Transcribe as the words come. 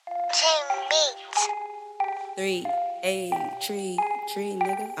3, ayy, tree,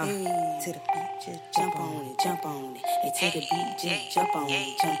 nigga, ayy. To the beat, just jump on it. Hey, to the beat, just jump on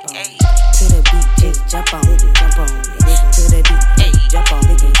it. To the beat, just jump on it. To the beat, jump on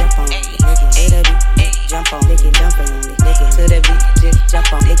it. To the beat, jump on it. To the beat, just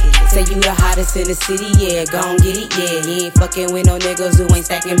jump on it. Say you the hottest in the city, yeah, gon' get it, yeah. You ain't fucking with no niggas who ain't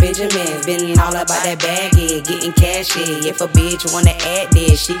stacking Benjamins. Been all about that bag, yeah, getting cash, yeah. If a bitch wanna act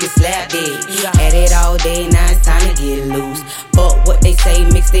dead, she can slap dead. Had it all day, now it's time to get loose. But what they say,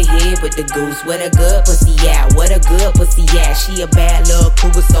 mix the hen with the goose. What a good pussy, yeah, what a good pussy, yeah. She a bad little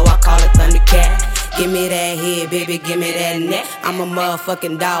cougar, so I call her Thundercat. Give me that head, baby, give me that neck. I'm a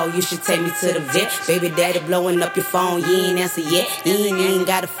motherfucking dog, you should take me to the vet. Baby daddy blowing up your phone, you ain't answer yet. You ain't even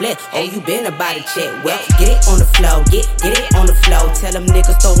got a flat, oh, you been about to check. Well, get it on the floor, get it on the floor. Tell them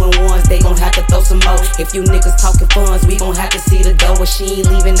niggas throwing ones, they gon' have to throw some more. If you niggas talking funds, we gon' have to see the dough. When she ain't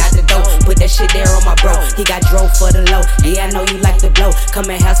leaving out the door, put that shit there on my bro. He got drove for the low, yeah, I know you like the blow.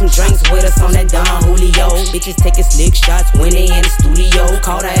 Come and have some drinks with us on that Don Julio. Bitches taking slick shots when they in the studio.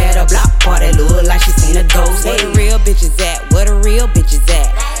 Caught her at a block party, look like she seen a ghost. Where the real bitches at? Where the real bitches at?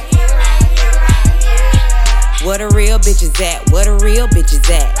 Where the real bitches at? Where the real bitches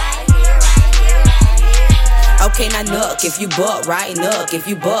at? Okay, now knock if you buck, right? Knock if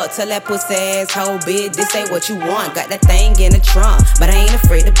you buck. Tell that pussy asshole bitch, this ain't what you want. Got that thing in the trunk, but I ain't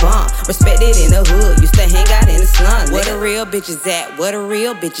afraid to bump. Respect it in the hood, used to hang out in the slums. Where the real bitches at? Where the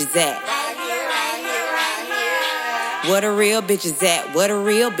real bitches at? Where the real bitches at? Where the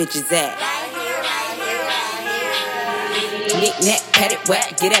real bitches at? Knick-knack, pat it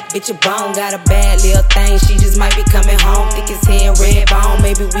whack, get that bitch a bone. Got a bad little thing, she just might be coming home. Thick as hell, red bone,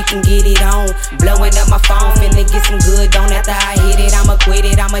 maybe we can get it on. Blowing up my phone, finna get some good on. After I hit it, I'ma quit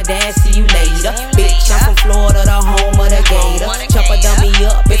it, I'ma dance, see you later. Bitch, I'm from Florida, the home of the gator. Chopper dummy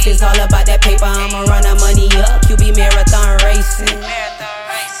up, if it's all about that paper, I'ma run the money up. QB marathon racing.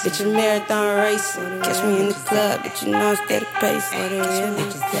 Bitch, a marathon racing. Catch me in the club, bitch, you know I'm steady pacing.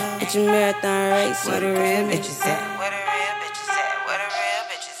 Bitch, a marathon racing. Where the real bitches at?